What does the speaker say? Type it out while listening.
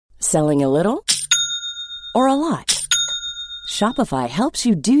Selling a little or a lot? Shopify helps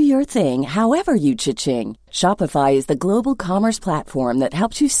you do your thing however you cha-ching. Shopify is the global commerce platform that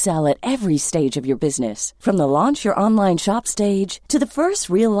helps you sell at every stage of your business. From the launch your online shop stage to the first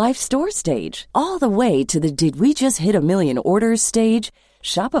real-life store stage, all the way to the did we just hit a million orders stage.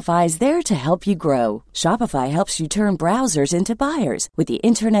 Shopify is there to help you grow. Shopify helps you turn browsers into buyers with the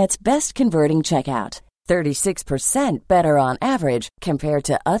internet's best converting checkout. 36% better on average compared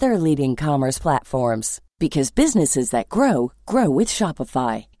to other leading commerce platforms. Because businesses that grow, grow with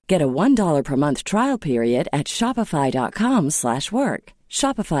Shopify. Get a $1 per month trial period at shopify.com/work.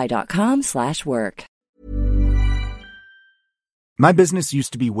 Shopify.com/work. My business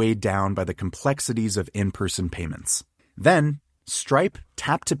used to be weighed down by the complexities of in-person payments. Then, Stripe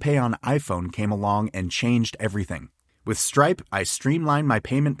Tap to Pay on iPhone came along and changed everything. With Stripe, I streamlined my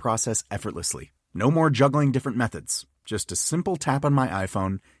payment process effortlessly. No more juggling different methods. Just a simple tap on my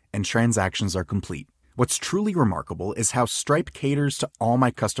iPhone and transactions are complete. What's truly remarkable is how Stripe caters to all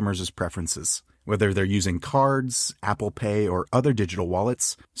my customers' preferences. Whether they're using cards, Apple Pay, or other digital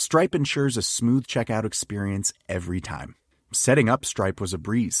wallets, Stripe ensures a smooth checkout experience every time. Setting up Stripe was a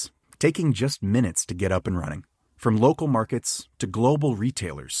breeze, taking just minutes to get up and running. From local markets to global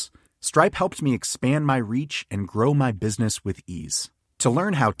retailers, Stripe helped me expand my reach and grow my business with ease. To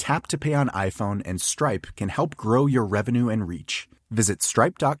learn how Tap to Pay on iPhone and Stripe can help grow your revenue and reach, visit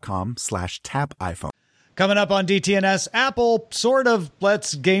stripe.com/tapiphone. Coming up on DTNS, Apple sort of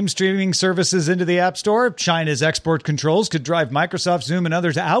lets game streaming services into the App Store. China's export controls could drive Microsoft, Zoom, and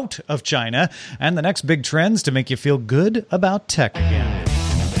others out of China. And the next big trends to make you feel good about tech again.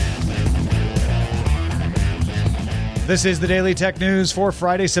 This is the Daily Tech News for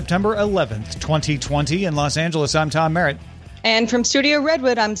Friday, September 11th, 2020. In Los Angeles, I'm Tom Merritt. And from Studio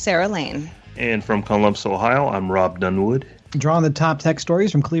Redwood, I'm Sarah Lane. And from Columbus, Ohio, I'm Rob Dunwood. Drawing the top tech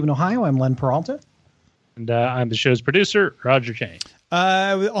stories from Cleveland, Ohio, I'm Len Peralta. And I'm the show's producer, Roger Chang.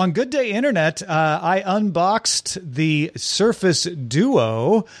 On Good Day Internet, I unboxed the Surface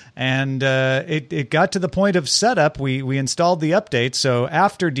Duo, and it got to the point of setup. We installed the update, so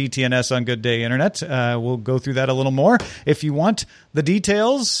after DTNS on Good Day Internet, we'll go through that a little more. If you want the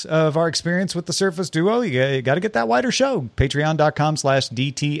details of our experience with the Surface Duo, you got to get that wider show,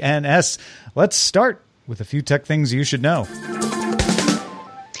 patreon.com/DTNS. Let's start with a few tech things you should know.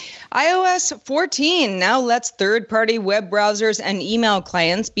 iOS 14 now lets third-party web browsers and email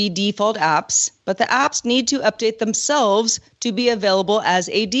clients be default apps, but the apps need to update themselves to be available as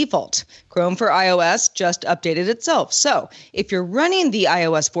a default. Chrome for iOS just updated itself. So if you're running the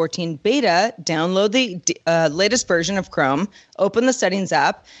iOS 14 beta, download the latest version of Chrome, open the Settings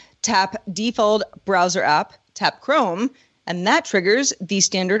app, tap Default Browser App, tap Chrome, and that triggers the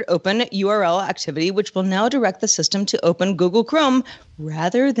standard open URL activity, which will now direct the system to open Google Chrome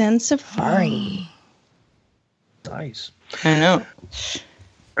rather than Safari. Nice. I know.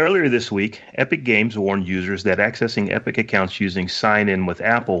 Earlier this week, Epic Games warned users that accessing Epic accounts using sign-in with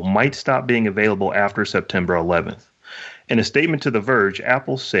Apple might stop being available after September 11th. In a statement to The Verge,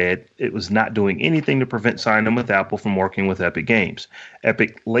 Apple said it was not doing anything to prevent sign-in with Apple from working with Epic Games.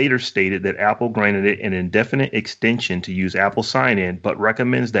 Epic later stated that Apple granted it an indefinite extension to use Apple Sign-In, but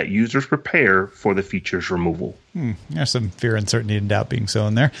recommends that users prepare for the feature's removal. There's some fear, uncertainty, and doubt being so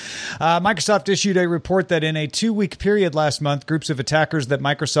in there. Microsoft issued a report that in a 2-week period last month, groups of attackers that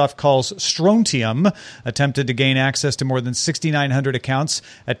Microsoft calls Strontium attempted to gain access to more than 6,900 accounts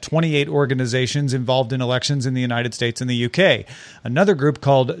at 28 organizations involved in elections in the United States and the UK. Another group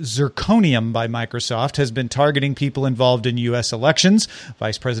called Zirconium by Microsoft has been targeting people involved in U.S. elections,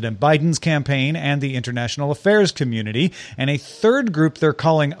 Vice President Biden's campaign, and the international affairs community. And a third group they're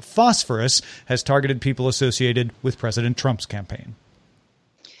calling Phosphorus has targeted people associated with President Trump's campaign.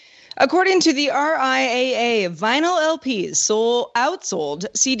 According to the RIAA, vinyl LPs outsold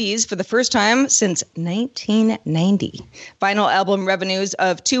CDs for the first time since 1990. Vinyl album revenues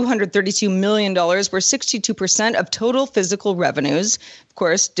of $232 million were 62% of total physical revenues. Of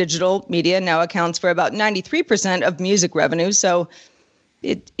course, digital media now accounts for about 93% of music revenues, so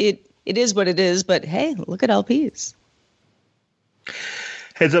it is what it is, but hey, look at LPs.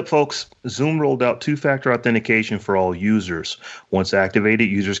 Heads up, folks. Zoom rolled out two-factor authentication for all users. Once activated,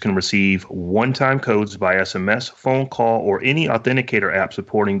 users can receive one-time codes by SMS, phone call, or any authenticator app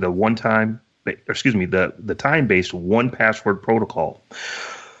supporting the time-based one-password protocol.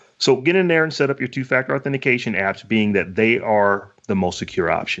 So get in there and set up your two-factor authentication apps, being that they are the most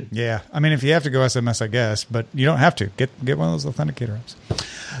secure option. Yeah. I mean, if you have to go SMS, I guess, but you don't have to. Get one of those authenticator apps.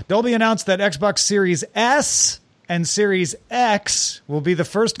 Dolby announced that Xbox Series S and Series X will be the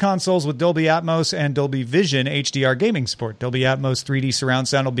first consoles with Dolby Atmos and Dolby Vision HDR gaming support. Dolby Atmos 3D surround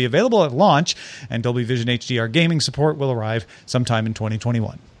sound will be available at launch, and Dolby Vision HDR gaming support will arrive sometime in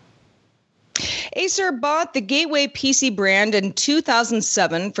 2021. Acer bought the Gateway PC brand in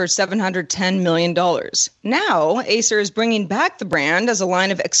 2007 for $710 million. Now, Acer is bringing back the brand as a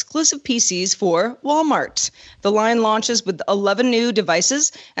line of exclusive PCs for Walmart. The line launches with 11 new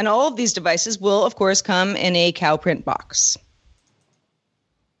devices, and all of these devices will, of course, come in a cow print box.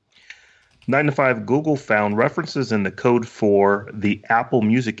 9 to 5 Google found references in the code for the Apple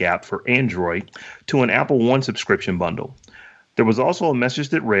Music app for Android to an Apple One subscription bundle. There was also a message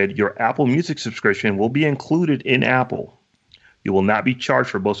that read, your Apple Music subscription will be included in Apple. You will not be charged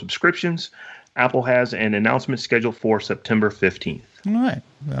for both subscriptions. Apple has an announcement scheduled for September 15th. All right.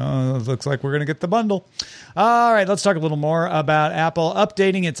 Looks like we're going to get the bundle. All right, let's talk a little more about Apple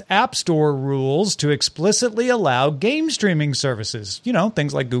updating its App Store rules to explicitly allow game streaming services. You know,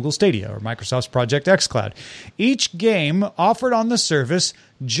 things like Google Stadia or Microsoft's Project xCloud. Each game offered on the service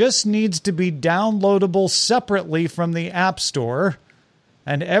just needs to be downloadable separately from the App Store,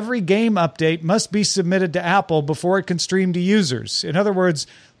 and every game update must be submitted to Apple before it can stream to users. In other words,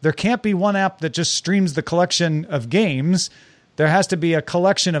 there can't be one app that just streams the collection of games. There has to be a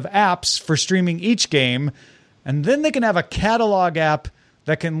collection of apps for streaming each game, and then they can have a catalog app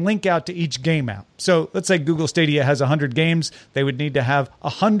that can link out to each game app. So let's say Google Stadia has 100 games. They would need to have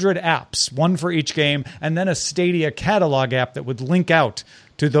 100 apps, one for each game, and then a Stadia catalog app that would link out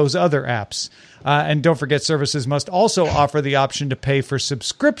to those other apps. And don't forget, services must also offer the option to pay for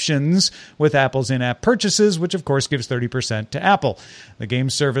subscriptions with Apple's in-app purchases, which of course gives 30% to Apple. The game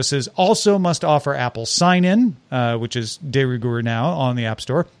services also must offer Apple Sign-In, which is de rigueur now on the App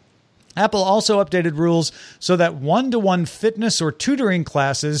Store. Apple also updated rules so that one-to-one fitness or tutoring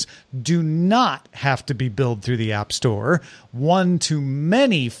classes do not have to be billed through the App Store.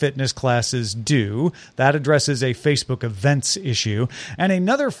 One-to-many fitness classes do. That addresses a Facebook events issue. And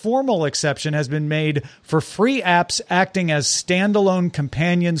another formal exception has been made for free apps acting as standalone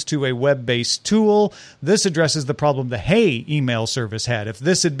companions to a web-based tool. This addresses the problem the Hey email service had. If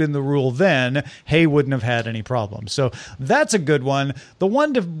this had been the rule then, Hey wouldn't have had any problems. So that's a good one. The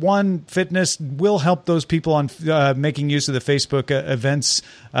one-to-one fitness will help those people on making use of the Facebook events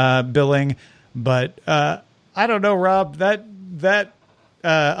billing, but I don't know, Rob. That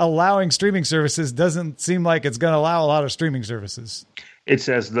allowing streaming services doesn't seem like it's going to allow a lot of streaming services. It's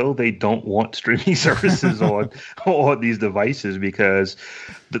as though they don't want streaming services on these devices, because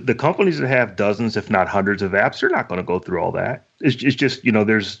the companies that have dozens, if not hundreds of apps, they're not going to go through all that. It's just,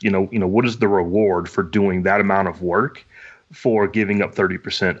 there's, what is the reward for doing that amount of work for giving up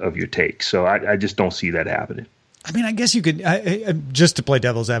 30% of your take? So I just don't see that happening. I mean, I guess you could, just to play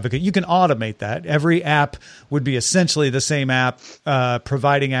devil's advocate, you can automate that. Every app would be essentially the same app,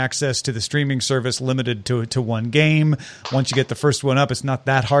 providing access to the streaming service limited to one game. Once you get the first one up, it's not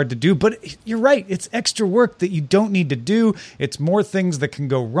that hard to do. But you're right. It's extra work that you don't need to do. It's more things that can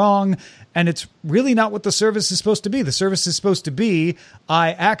go wrong. And it's really not what the service is supposed to be. The service is supposed to be,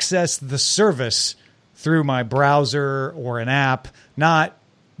 I access the service through my browser or an app, not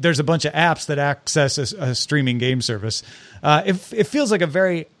there's a bunch of apps that access a streaming game service. It feels like a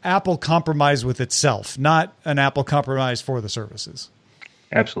very Apple compromise with itself, not an Apple compromise for the services.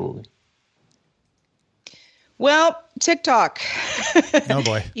 Absolutely. Well, TikTok. Oh,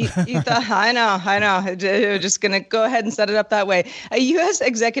 boy. you thought, I know. I'm just going to go ahead and set it up that way. A U.S.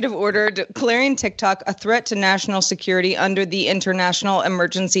 executive order declaring TikTok a threat to national security under the International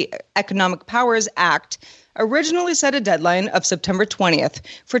Emergency Economic Powers Act originally set a deadline of September 20th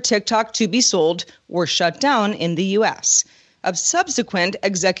for TikTok to be sold or shut down in the U.S. A subsequent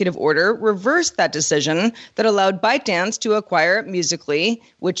executive order reversed that decision that allowed ByteDance to acquire Musical.ly,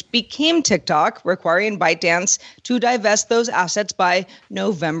 which became TikTok, requiring ByteDance to divest those assets by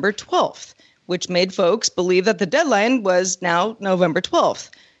November 12th, which made folks believe that the deadline was now November 12th.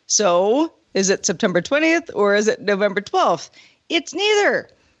 So is it September 20th or is it November 12th? It's neither.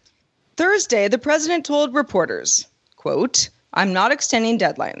 Thursday, the president told reporters, quote, I'm not extending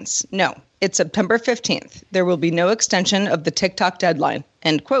deadlines. No, it's September 15th. There will be no extension of the TikTok deadline,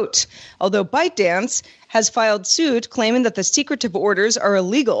 end quote. Although ByteDance has filed suit claiming that the secretive orders are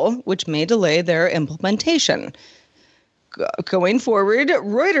illegal, which may delay their implementation. Going forward,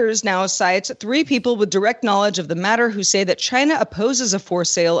 Reuters now cites 3 people with direct knowledge of the matter who say that China opposes a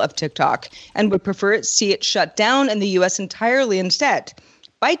forced sale of TikTok and would prefer to see it shut down in the U.S. entirely instead.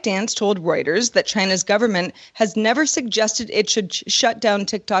 ByteDance told Reuters that China's government has never suggested it should shut down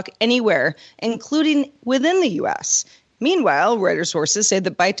TikTok anywhere, including within the U.S. Meanwhile, Reuters sources say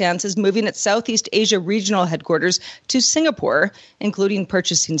that ByteDance is moving its Southeast Asia regional headquarters to Singapore, including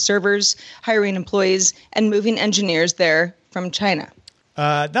purchasing servers, hiring employees, and moving engineers there from China.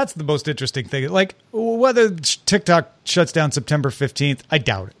 That's the most interesting thing. Like, whether TikTok shuts down September 15th, I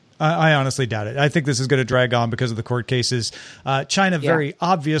doubt it. I honestly doubt it. I think this is going to drag on because of the court cases. China very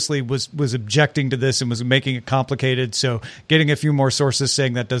obviously was objecting to this and was making it complicated. So getting a few more sources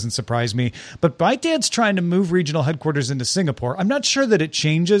saying that doesn't surprise me. But ByteDance trying to move regional headquarters into Singapore, I'm not sure that it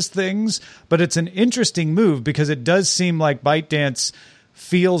changes things, but it's an interesting move because it does seem like ByteDance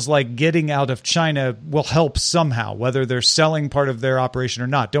feels like getting out of China will help somehow, whether they're selling part of their operation or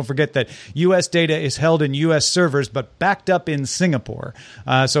not. Don't forget that U.S. data is held in U.S. servers, but backed up in Singapore.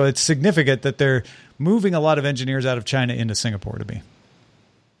 So it's significant that they're moving a lot of engineers out of China into Singapore to be.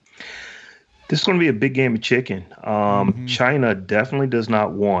 This is going to be a big game of chicken. China definitely does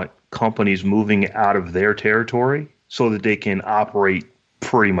not want companies moving out of their territory so that they can operate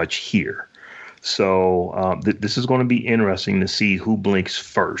pretty much here. So this is going to be interesting to see who blinks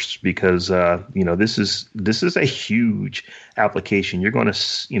first, because this is a huge application. You're going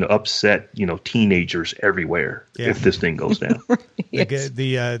to upset teenagers everywhere if this thing goes down. Yes.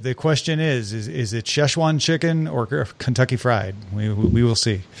 The question is it Szechuan chicken or Kentucky Fried? We will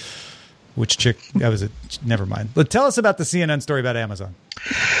see. Which chick? That was it. Never mind. But tell us about the CNN story about Amazon.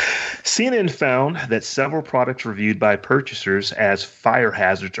 CNN found that several products reviewed by purchasers as fire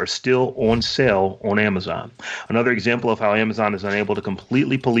hazards are still on sale on Amazon. Another example of how Amazon is unable to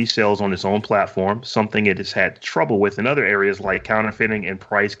completely police sales on its own platform, something it has had trouble with in other areas like counterfeiting and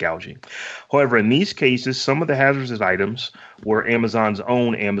price gouging. However, in these cases, some of the hazardous items were Amazon's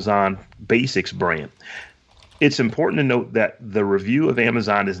own Amazon Basics brand. It's important to note that the review on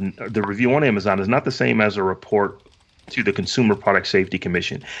Amazon is not the same as a report to the Consumer Product Safety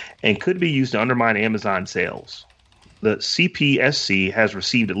Commission and could be used to undermine Amazon sales. The CPSC has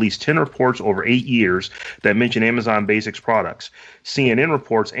received at least 10 reports over 8 years that mention Amazon Basics products. CNN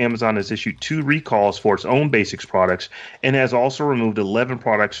reports Amazon has issued 2 recalls for its own Basics products and has also removed 11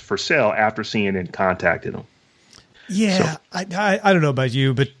 products for sale after CNN contacted them. Yeah, so, I don't know about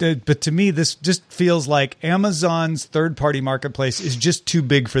you, but to me, this just feels like Amazon's third-party marketplace is just too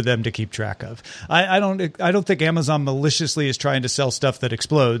big for them to keep track of. I don't think Amazon maliciously is trying to sell stuff that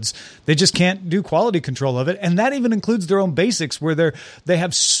explodes. They just can't do quality control of it, and that even includes their own Basics, where they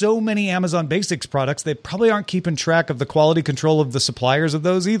have so many Amazon Basics products, they probably aren't keeping track of the quality control of the suppliers of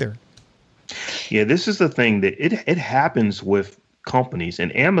those either. Yeah, this is the thing that it happens with companies,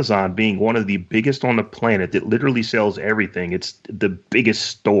 and Amazon being one of the biggest on the planet that literally sells everything. It's the biggest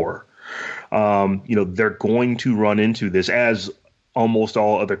store. They're going to run into this, as almost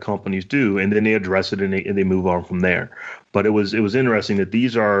all other companies do, and then they address it and they move on from there. But it was interesting that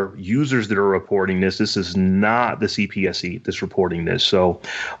these are users that are reporting this. This is not the CPSC that's reporting this. So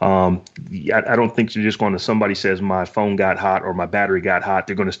I don't think you're just going to, somebody says my phone got hot or my battery got hot,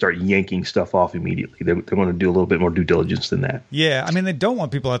 they're going to start yanking stuff off immediately. They're going to do a little bit more due diligence than that. Yeah, I mean, they don't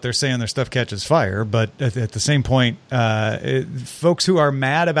want people out there saying their stuff catches fire, but at the same point, folks who are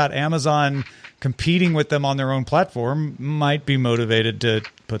mad about Amazon competing with them on their own platform might be motivated to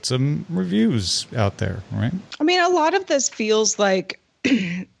put some reviews out there, right? I mean, a lot of this feels like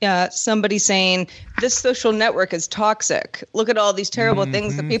somebody saying this social network is toxic. Look at all these terrible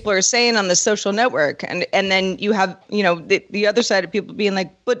things that people are saying on the social network. And then you have, the other side of people being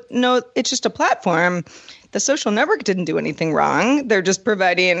like, but no, it's just a platform. The social network didn't do anything wrong. They're just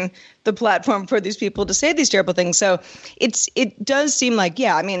providing the platform for these people to say these terrible things. So it does seem like,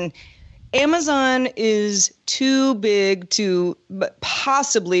 Amazon is too big to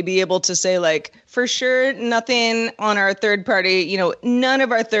possibly be able to say, like, for sure, nothing on our third party, none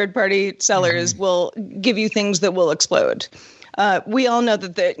of our third party sellers will give you things that will explode. We all know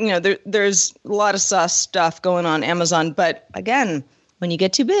that there's a lot of sus stuff going on Amazon. But again, when you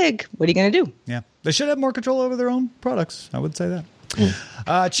get too big, what are you going to do? Yeah, they should have more control over their own products. I would say that.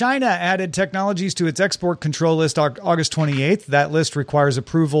 China added technologies to its export control list August 28th. That list requires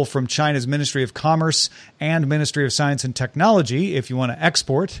approval from China's Ministry of Commerce and Ministry of Science and Technology if you want to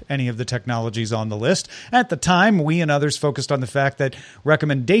export any of the technologies on the list. At the time, we and others focused on the fact that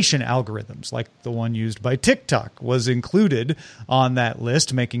recommendation algorithms, like the one used by TikTok, was included on that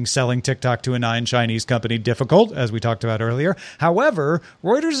list, making selling TikTok to a non-Chinese company difficult, as we talked about earlier. However,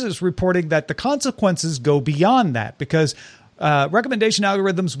 Reuters is reporting that the consequences go beyond that, because recommendation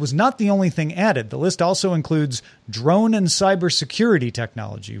algorithms was not the only thing added. The list also includes drone and cybersecurity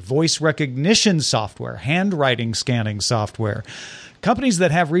technology, voice recognition software, handwriting scanning software. Companies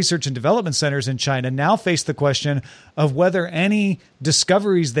that have research and development centers in China now face the question of whether any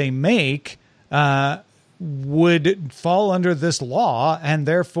discoveries they make would fall under this law and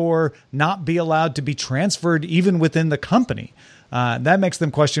therefore not be allowed to be transferred even within the company. That makes them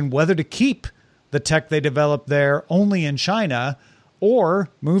question whether to keep the tech they develop there only in China or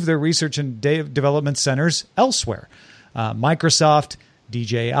move their research and development centers elsewhere. Microsoft,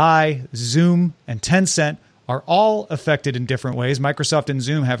 DJI, Zoom, and Tencent are all affected in different ways. Microsoft and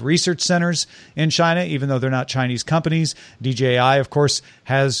Zoom have research centers in China, even though they're not Chinese companies. DJI, of course,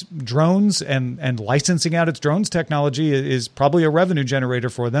 has drones, and licensing out its drones technology is probably a revenue generator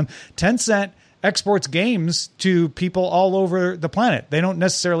for them. Tencent exports games to people all over the planet. They don't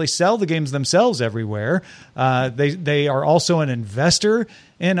necessarily sell the games themselves everywhere. They are also an investor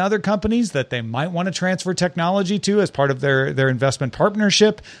in other companies that they might want to transfer technology to as part of their investment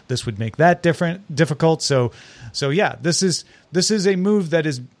partnership. This would make that difficult. So yeah, this is a move that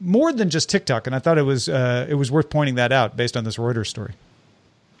is more than just TikTok, and I thought it was worth pointing that out based on this Reuters story.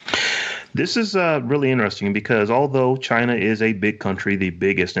 This is really interesting because although China is a big country, the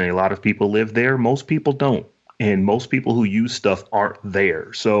biggest, and a lot of people live there, most people don't. And most people who use stuff aren't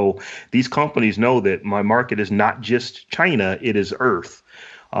there. So these companies know that my market is not just China, it is Earth.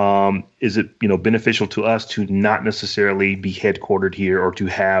 Is it beneficial to us to not necessarily be headquartered here or to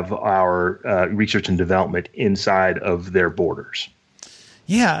have our research and development inside of their borders?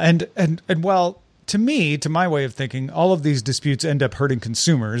 Yeah, and well, to my way of thinking, all of these disputes end up hurting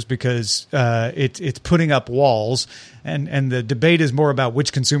consumers because it's putting up walls, and the debate is more about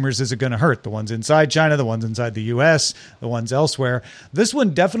which consumers is it going to hurt, the ones inside China, the ones inside the U.S., the ones elsewhere. This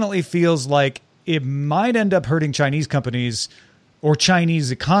one definitely feels like it might end up hurting Chinese companies or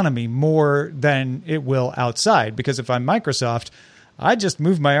Chinese economy more than it will outside. Because if I'm Microsoft, I just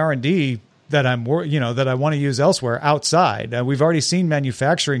move my R&D that I want to use elsewhere outside. We've already seen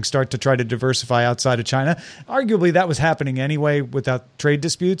manufacturing start to try to diversify outside of China. Arguably, that was happening anyway without trade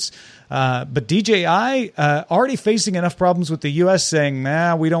disputes. But DJI already facing enough problems with the U.S. saying,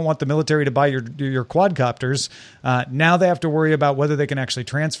 we don't want the military to buy your quadcopters. Now they have to worry about whether they can actually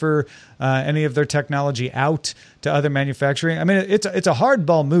transfer any of their technology out to other manufacturing. I mean, it's a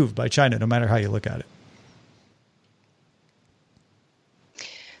hardball move by China, no matter how you look at it.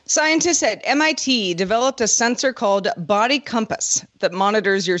 Scientists at MIT developed a sensor called Body Compass that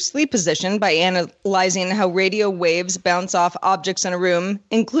monitors your sleep position by analyzing how radio waves bounce off objects in a room,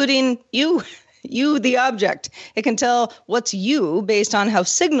 including you, the object. It can tell what's you based on how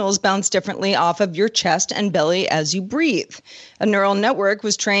signals bounce differently off of your chest and belly as you breathe. A neural network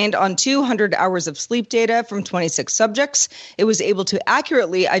was trained on 200 hours of sleep data from 26 subjects. It was able to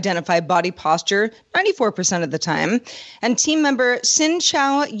accurately identify body posture 94% of the time. And team member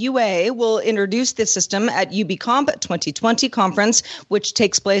Xin-Chao Yue will introduce the system at UbiComp 2020 conference, which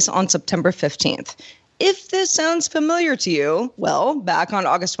takes place on September 15th. If this sounds familiar to you, well, back on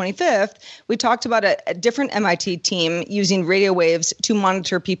August 25th, we talked about a different MIT team using radio waves to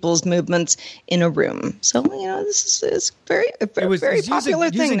monitor people's movements in a room. So, this is a very popular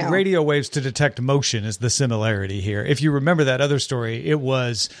thing using now. Using radio waves to detect motion is the similarity here. If you remember that other story, it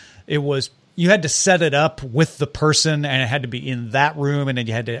was you had to set it up with the person, and it had to be in that room, and then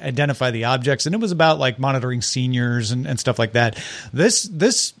you had to identify the objects, and it was about like monitoring seniors and stuff like that.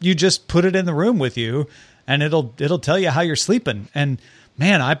 This you just put it in the room with you, and it'll tell you how you're sleeping. And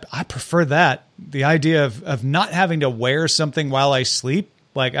man, I prefer that. The idea of not having to wear something while I sleep,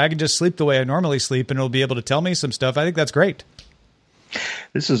 like I can just sleep the way I normally sleep, and it'll be able to tell me some stuff. I think that's great.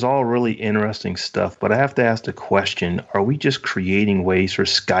 This is all really interesting stuff, but I have to ask the question, are we just creating ways for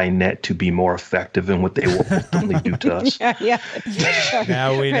Skynet to be more effective in what they will ultimately do to us? Yeah.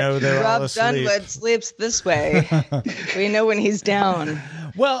 Now we know they're all asleep. Rob Dunwood sleeps this way. We know when he's down.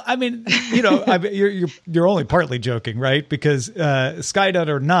 Well, I mean, you're only partly joking, right? Because Skynet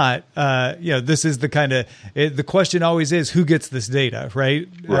or not, this is the kind of the question always is who gets this data, right?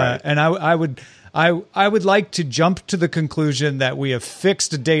 Right. And I would like to jump to the conclusion that we have fixed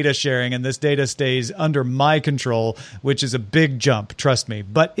data sharing and this data stays under my control, which is a big jump, trust me.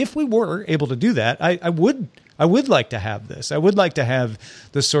 But if we were able to do that, I would like to have this. I would like to have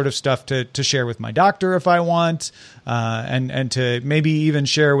this sort of stuff to share with my doctor if I want, and to maybe even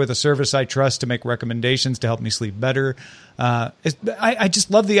share with a service I trust to make recommendations to help me sleep better. I just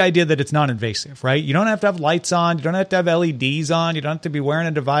love the idea that it's non-invasive, right? You don't have to have lights on. You don't have to have LEDs on. You don't have to be wearing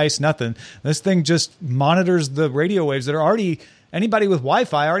a device, nothing. This thing just monitors the radio waves that are already, anybody with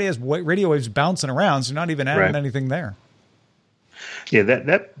Wi-Fi already has radio waves bouncing around, so you're not even adding anything there. Yeah,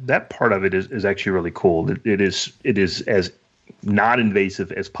 that part of it is actually really cool. It is as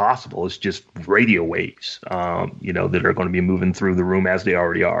non-invasive as possible. It's just radio waves, that are going to be moving through the room as they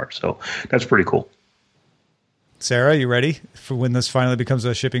already are. So that's pretty cool. Sarah, you ready for when this finally becomes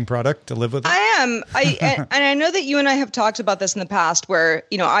a shipping product to live with? I am. And I know that you and I have talked about this in the past where,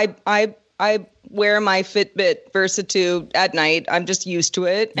 I wear my Fitbit Versa2 at night. I'm just used to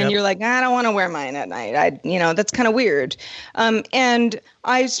it. And you're like, I don't want to wear mine at night. That's kind of weird. And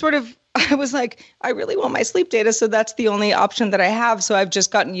I was like, I really want my sleep data. So that's the only option that I have. So I've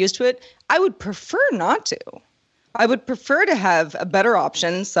just gotten used to it. I would prefer not to. I would prefer to have a better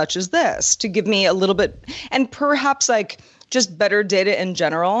option such as this to give me a little bit, and perhaps like just better data in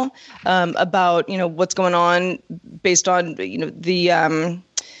general about, what's going on based on, the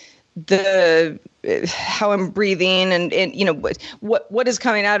how I'm breathing and what is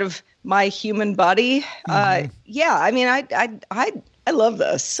coming out of my human body. I love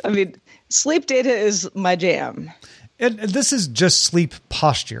this. I mean, sleep data is my jam. And this is just sleep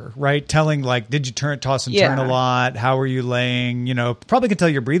posture, right? Telling did you toss and turn a lot? How are you laying? Probably can tell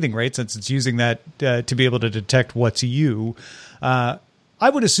your breathing rate since it's using that to be able to detect what's you. I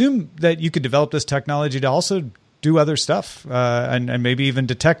would assume that you could develop this technology to also do other stuff and maybe even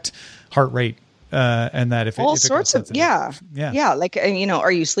detect heart rate. And that if all it sorts of like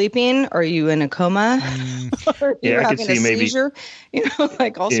are you sleeping? Are you in a coma? Are you I having could see a maybe seizure?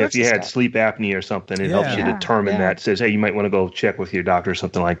 Like all sorts. If you of had stuff. sleep apnea or something, it helps you determine that. Says, hey, you might want to go check with your doctor or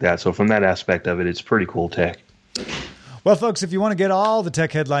something like that. So from that aspect of it, it's pretty cool tech. Well, folks, if you want to get all the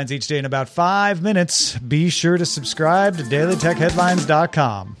tech headlines each day in about 5 minutes, be sure to subscribe to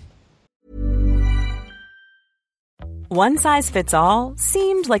dailytechheadlines.com. One size fits all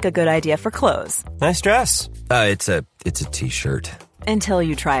seemed like a good idea for clothes. Nice dress. It's a t-shirt. Until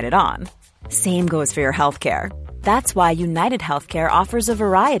you tried it on. Same goes for your healthcare. That's why United Healthcare offers a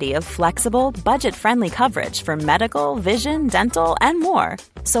variety of flexible, budget-friendly coverage for medical, vision, dental, and more.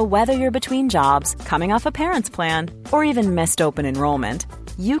 So whether you're between jobs, coming off a parent's plan, or even missed open enrollment,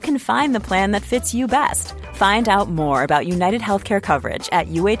 you can find the plan that fits you best. Find out more about United Healthcare coverage at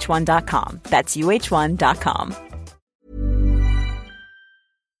uh1.com. That's uh1.com.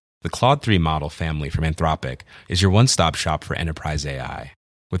 The Claude 3 model family from Anthropic is your one-stop shop for enterprise AI.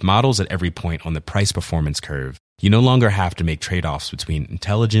 With models at every point on the price-performance curve, you no longer have to make trade-offs between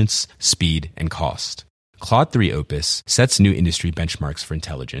intelligence, speed, and cost. Claude 3 Opus sets new industry benchmarks for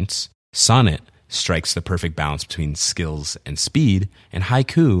intelligence, Sonnet strikes the perfect balance between skills and speed, and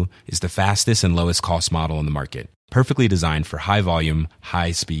Haiku is the fastest and lowest cost model in the market, perfectly designed for high-volume,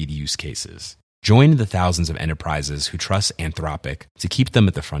 high-speed use cases. Join the thousands of enterprises who trust Anthropic to keep them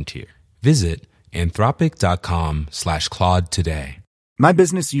at the frontier. Visit anthropic.com/Claude today. My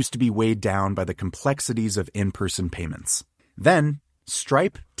business used to be weighed down by the complexities of in-person payments. Then,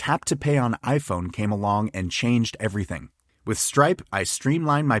 Stripe Tap to Pay on iPhone came along and changed everything. With Stripe, I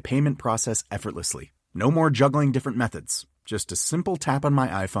streamlined my payment process effortlessly. No more juggling different methods. Just a simple tap on my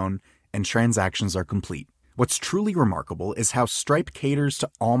iPhone and transactions are complete. What's truly remarkable is how Stripe caters to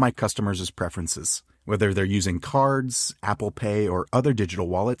all my customers' preferences. Whether they're using cards, Apple Pay, or other digital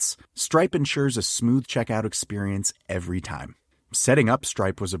wallets, Stripe ensures a smooth checkout experience every time. Setting up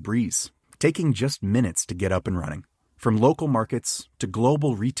Stripe was a breeze, taking just minutes to get up and running. From local markets to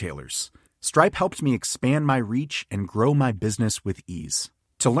global retailers, Stripe helped me expand my reach and grow my business with ease.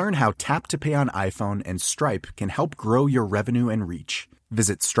 To learn how Tap to Pay on iPhone and Stripe can help grow your revenue and reach,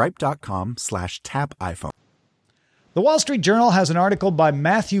 visit stripe.com/tapiphone. The Wall Street Journal has an article by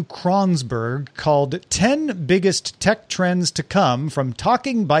Matthew Kronsberg called 10 Biggest Tech Trends to Come from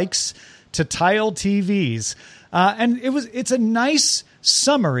Talking Bikes to Tile TVs. And it's a nice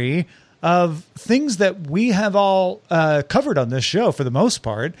summary of things that we have all covered on this show for the most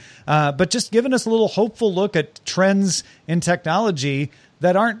part, but just giving us a little hopeful look at trends in technology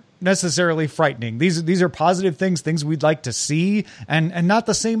that aren't necessarily frightening. These are positive things we'd like to see, and not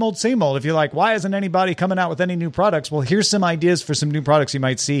the same old. If you're like, why isn't anybody coming out with any new products? Well, here's some ideas for some new products you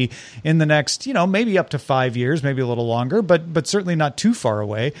might see in the next, maybe up to 5 years, maybe a little longer, but certainly not too far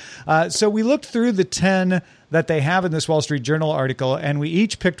away. So we looked through the 10 that they have in this Wall Street Journal article, and we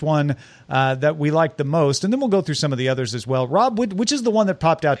each picked one that we liked the most, and then we'll go through some of the others as well. Rob, which is the one that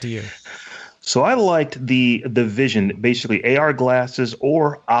popped out to you? So I liked the vision, basically AR glasses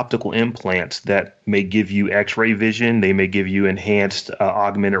or optical implants that may give you X-ray vision. They may give you enhanced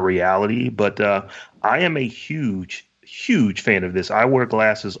augmented reality. But I am a huge fan of this. I wear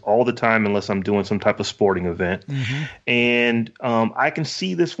glasses all the time unless I'm doing some type of sporting event. Mm-hmm. And I can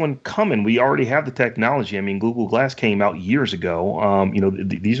see this one coming. We already have the technology. I mean, Google Glass came out years ago.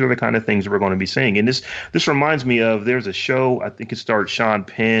 These are the kind of things that we're going to be seeing. And this reminds me of, there's a show, I think it starred Sean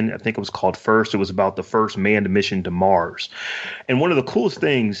Penn. I think it was called First. It was about the first manned mission to Mars. And one of the coolest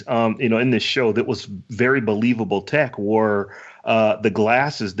things, in this show that was very believable tech were the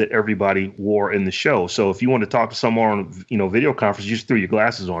glasses that everybody wore in the show. So if you want to talk to someone on, video conference, you just threw your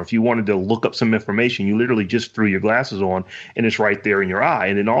glasses on. If you wanted to look up some information, you literally just threw your glasses on, and it's right there in your eye.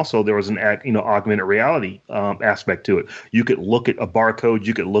 And then also there was an, augmented reality aspect to it. You could look at a barcode,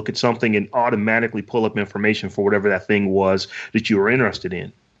 you could look at something and automatically pull up information for whatever that thing was that you were interested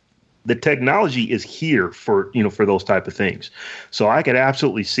in. The technology is here for those type of things. So I could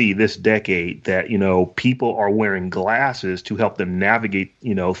absolutely see this decade that, people are wearing glasses to help them navigate,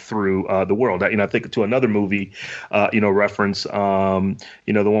 through the world. I think to another movie, reference, the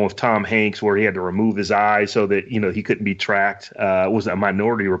one with Tom Hanks where he had to remove his eyes so that, he couldn't be tracked. Was a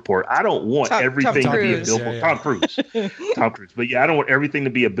Minority Report. I don't want everything to be a billboard. Tom Cruise. Tom Cruise. But yeah, I don't want everything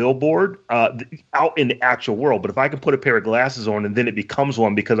to be a billboard out in the actual world. But if I can put a pair of glasses on and then it becomes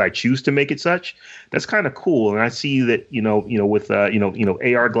one because I choose to make it such, that's kind of cool. And I see that with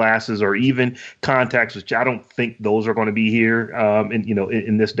AR glasses or even contacts, which I don't think those are going to be here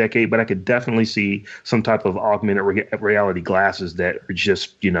in this decade, but I could definitely see some type of augmented reality glasses that are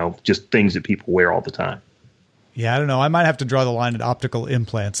just things that people wear all the time. Yeah, I don't know. I might have to draw the line at optical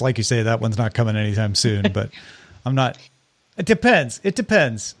implants. Like you say, that one's not coming anytime soon, but I'm not. It depends.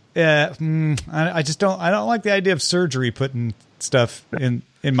 I just don't. I don't like the idea of surgery putting stuff in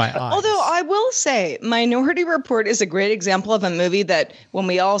my eyes. Although I will say, Minority Report is a great example of a movie that when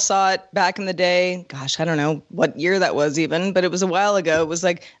we all saw it back in the day, gosh, I don't know what year that was even, but it was a while ago. It was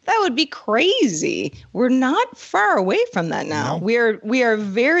like, that would be crazy. We're not far away from that now. No. We are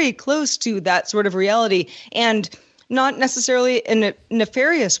very close to that sort of reality, and not necessarily in a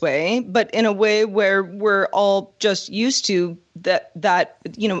nefarious way, but in a way where we're all just used to that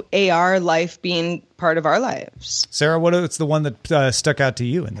AR life being part of our lives. Sarah, what's the one that stuck out to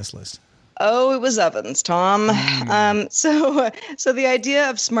you in this list? Oh, it was ovens, Tom. So the idea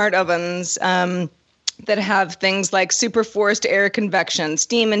of smart ovens that have things like super forced air convection,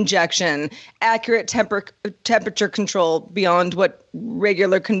 steam injection, accurate temperature control beyond what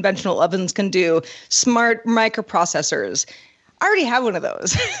regular conventional ovens can do, smart microprocessors. I already have one of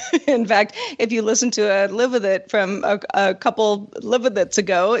those. In fact, if you listen to a Live With It from a couple Live With It's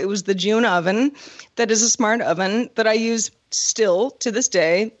ago, it was the June oven that is a smart oven that I use still to this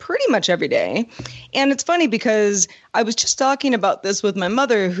day, pretty much every day. And it's funny because I was just talking about this with my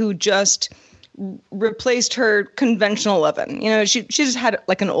mother, who just replaced her conventional oven. She just had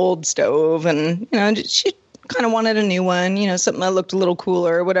like an old stove, and she kind of wanted a new one, something that looked a little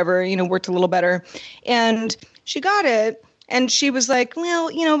cooler or whatever, worked a little better. And she got it, and she was like, well,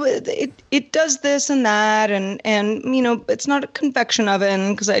 it does this and that, and it's not a convection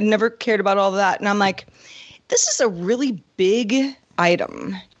oven, because I never cared about all that. And I'm like, this is a really big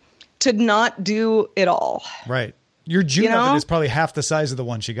item to not do it all. Right. Your June oven is probably half the size of the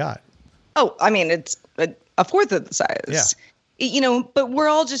one she got. Oh, I mean, it's a fourth of the size. Yeah. But we're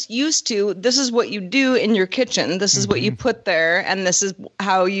all just used to, this is what you do in your kitchen. This is what you put there, and this is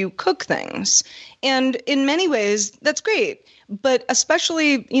how you cook things. And in many ways, that's great. But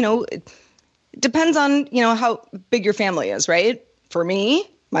especially, it depends on, how big your family is, right? For me,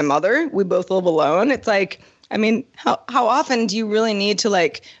 my mother, we both live alone. It's like, I mean, how often do you really need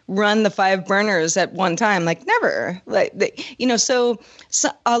to run the 5 burners at one time? Like never. So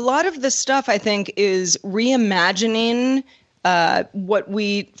a lot of this stuff, I think, is reimagining what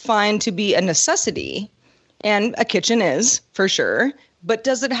we find to be a necessity, and a kitchen is for sure. But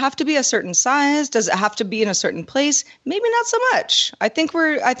does it have to be a certain size? Does it have to be in a certain place? Maybe not so much. I think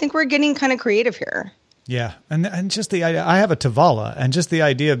we're getting kind of creative here. Yeah, and just the idea, I have a Tavala, and just the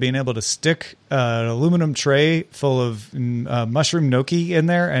idea of being able to stick an aluminum tray full of mushroom gnocchi in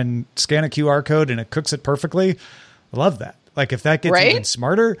there and scan a QR code and it cooks it perfectly. I love that. Like if that gets even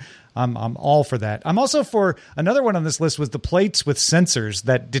smarter, I'm all for that. I'm also for another one on this list was the plates with sensors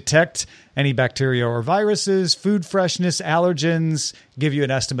that detect any bacteria or viruses, food freshness, allergens, give you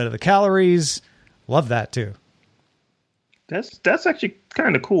an estimate of the calories. Love that too. That's actually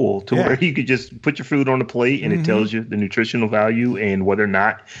kind of cool where you could just put your food on the plate and it tells you the nutritional value and whether or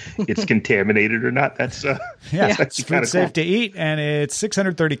not it's contaminated or not. That's it's food safe to eat, and it's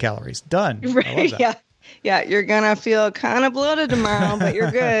 630 calories. Done. Right, I love that. Yeah, you're going to feel kind of bloated tomorrow, but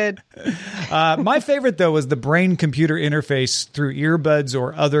you're good. My favorite, though, was the brain-computer interface through earbuds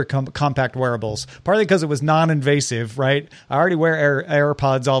or other compact wearables, partly because it was non-invasive, right? I already wear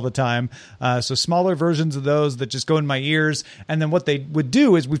AirPods all the time, so smaller versions of those that just go in my ears. And then what they would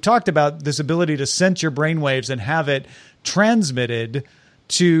do is we've talked about this ability to sense your brainwaves and have it transmitted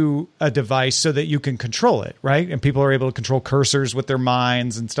to a device so that you can control it, right? And people are able to control cursors with their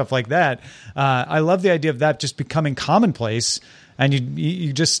minds and stuff like that. I love the idea of that just becoming commonplace. And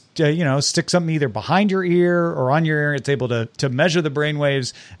you just, stick something either behind your ear or on your ear. It's able to measure the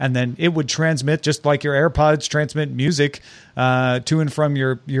brainwaves, and then it would transmit, just like your AirPods transmit music to and from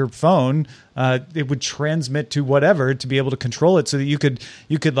your phone. It would transmit to whatever to be able to control it so that you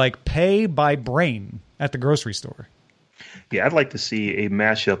could like pay by brain at the grocery store. Yeah, I'd like to see a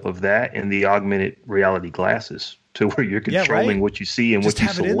mashup of that and the augmented reality glasses, to where you're controlling what you see and just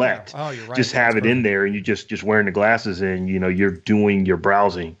what you select. Oh, you're right. Just have it in there, and you just wearing the glasses, and you're doing your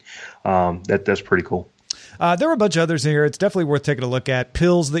browsing. That's pretty cool. There are a bunch of others here. It's definitely worth taking a look at.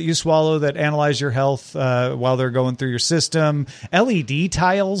 Pills that you swallow that analyze your health while they're going through your system. LED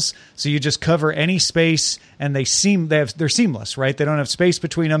tiles, so you just cover any space, and they're seamless, right? They don't have space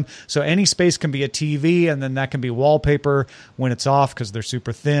between them, so any space can be a TV, and then that can be wallpaper when it's off because they're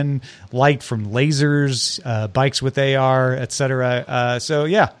super thin. Light from lasers, bikes with AR, etc. So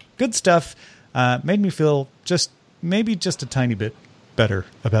yeah, good stuff. Made me feel maybe just a tiny bit better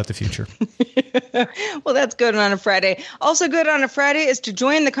about the future. Well, that's good on a Friday. Also good on a Friday is to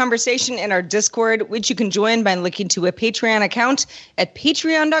join the conversation in our Discord, which you can join by linking to a Patreon account at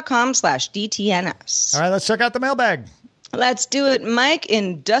patreon.com/DTNS. All right, let's check out the mailbag. Let's do it. Mike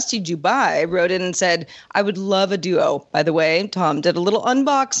in Dusty Dubai wrote in and said, I would love a duo. By the way, Tom did a little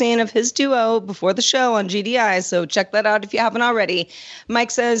unboxing of his duo before the show on GDI, so check that out if you haven't already.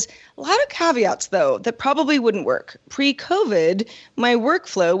 Mike says, a lot of caveats, though, that probably wouldn't work. Pre-COVID, my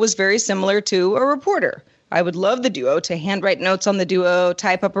workflow was very similar to a reporter. I would love the duo to handwrite notes on the duo,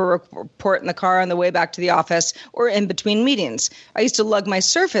 type up a report in the car on the way back to the office, or in between meetings. I used to lug my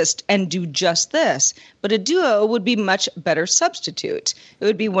Surface and do just this, but a duo would be much better substitute. It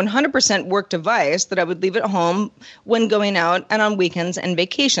would be 100% work device that I would leave at home when going out and on weekends and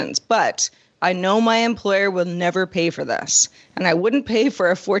vacations. But I know my employer will never pay for this, and I wouldn't pay for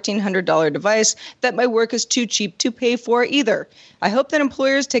a $1,400 device that my work is too cheap to pay for either. I hope that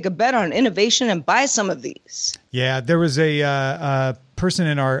employers take a bet on innovation and buy some of these. Yeah, there was a person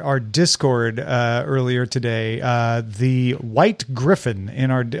in our Discord earlier today, the White Griffin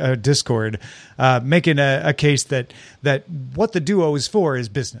in our Discord, making a case that what the duo is for is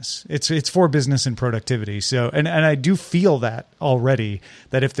business. It's for business and productivity. So, and I do feel that already,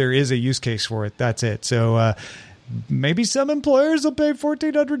 that if there is a use case for it, that's it. So maybe some employers will pay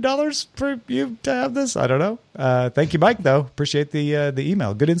 $1,400 for you to have this. I don't know. Thank you, Mike, though. Appreciate the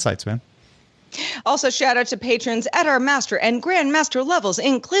email. Good insights, man. Also, shout out to patrons at our master and grandmaster levels,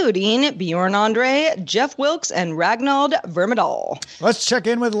 including Bjorn Andre, Jeff Wilkes, and Ragnald Vermedal. Let's check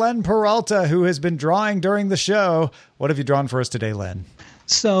in with Len Peralta, who has been drawing during the show. What have you drawn for us today, Len?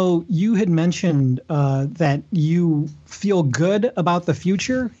 So you had mentioned that you feel good about the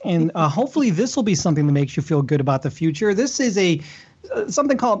future, and hopefully this will be something that makes you feel good about the future. This is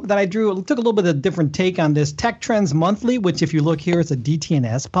something called that I drew. Took a little bit of a different take on this. Tech Trends Monthly, which if you look here, it's a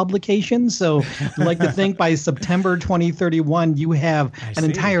DTNS publication. So I'd like to think by September 2031, you have an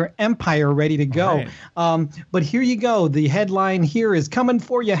entire empire ready to go. Right. But here you go. The headline here is coming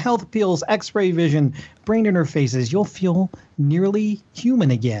for you: health pills, X-ray vision, brain interfaces. You'll feel nearly human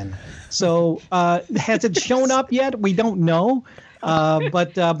again. So has it shown up yet? We don't know.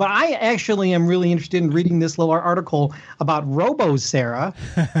 But I actually am really interested in reading this little article about Robo-Sarah,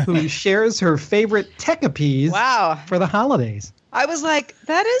 who shares her favorite Techies for the holidays. I was like,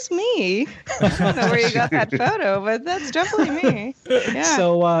 that is me. I don't know where you got that photo, but that's definitely me.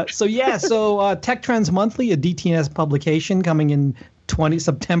 Yeah. So Tech Trends Monthly, a DTNS publication coming in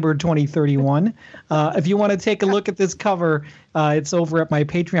September 2031. If you want to take a look at this cover, it's over at my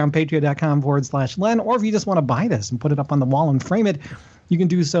Patreon, patreon.com/Len. Or if you just want to buy this and put it up on the wall and frame it, you can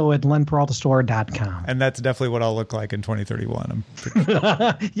do so at lenperaltastore.com. And that's definitely what I'll look like in 2031. I'm pretty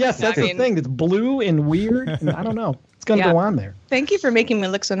sure. Yes, that's the thing. It's blue and weird. And I don't know. It's going to go on there. Thank you for making me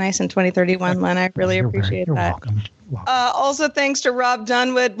look so nice in 2031, Len. I really appreciate that. You're welcome. Also, thanks to Rob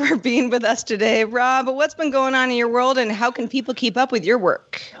Dunwood for being with us today. Rob, what's been going on in your world, and how can people keep up with your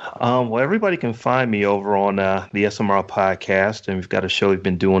work? Well, everybody can find me over on the SMR podcast, and we've got a show we've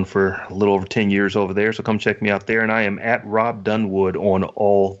been doing for a little over 10 years over there, so come check me out there, and I am at Rob Dunwood on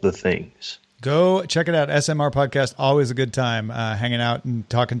all the things. Go check it out. SMR podcast, always a good time hanging out and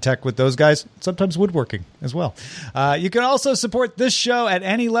talking tech with those guys, sometimes woodworking as well. You can also support this show at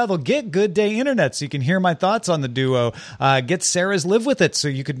any level. Get Good Day Internet so you can hear my thoughts on the duo. Get Sarah's Live With It so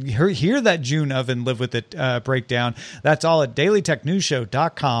you can hear that June Oven Live With It breakdown. That's all at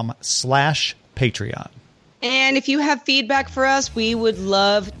dailytechnewsshow.com/Patreon. And if you have feedback for us, we would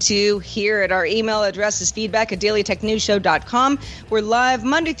love to hear it. Our email address is feedback@dailytechnewsshow.com. We're live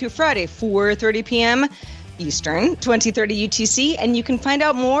Monday through Friday, 4:30 p.m. Eastern, 2030 UTC. And you can find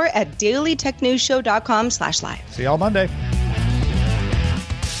out more at dailytechnewsshow.com/live. See y'all Monday.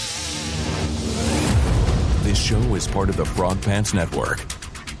 This show is part of the Frog Pants Network.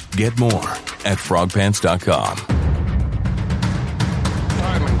 Get more at frogpants.com.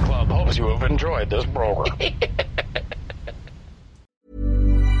 Diamond Club hopes you have enjoyed this program.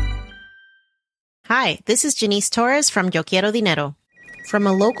 Hi, this is Janice Torres from Yo Quiero Dinero. From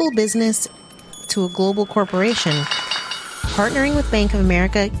a local business to a global corporation, partnering with Bank of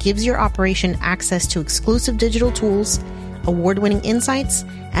America gives your operation access to exclusive digital tools, award-winning insights,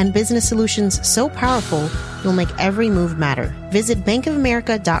 and business solutions so powerful, you'll make every move matter. Visit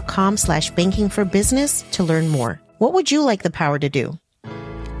bankofamerica.com/banking for business to learn more. What would you like the power to do?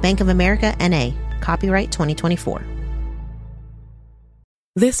 Bank of America, N.A. Copyright 2024.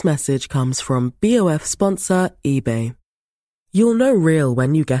 This message comes from BOF sponsor eBay. You'll know real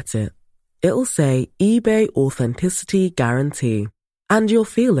when you get it. It'll say eBay Authenticity Guarantee. And you'll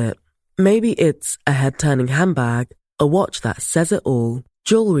feel it. Maybe it's a head-turning handbag, a watch that says it all,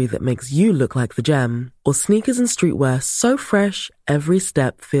 jewelry that makes you look like the gem, or sneakers and streetwear so fresh every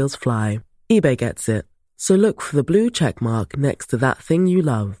step feels fly. eBay gets it. So look for the blue check mark next to that thing you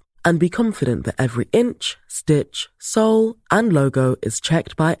love and be confident that every inch, stitch, sole, and logo is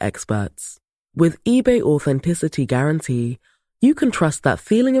checked by experts. With eBay Authenticity Guarantee, you can trust that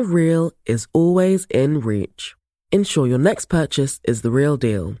feeling of real is always in reach. Ensure your next purchase is the real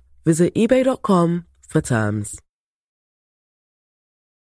deal. Visit ebay.com for terms.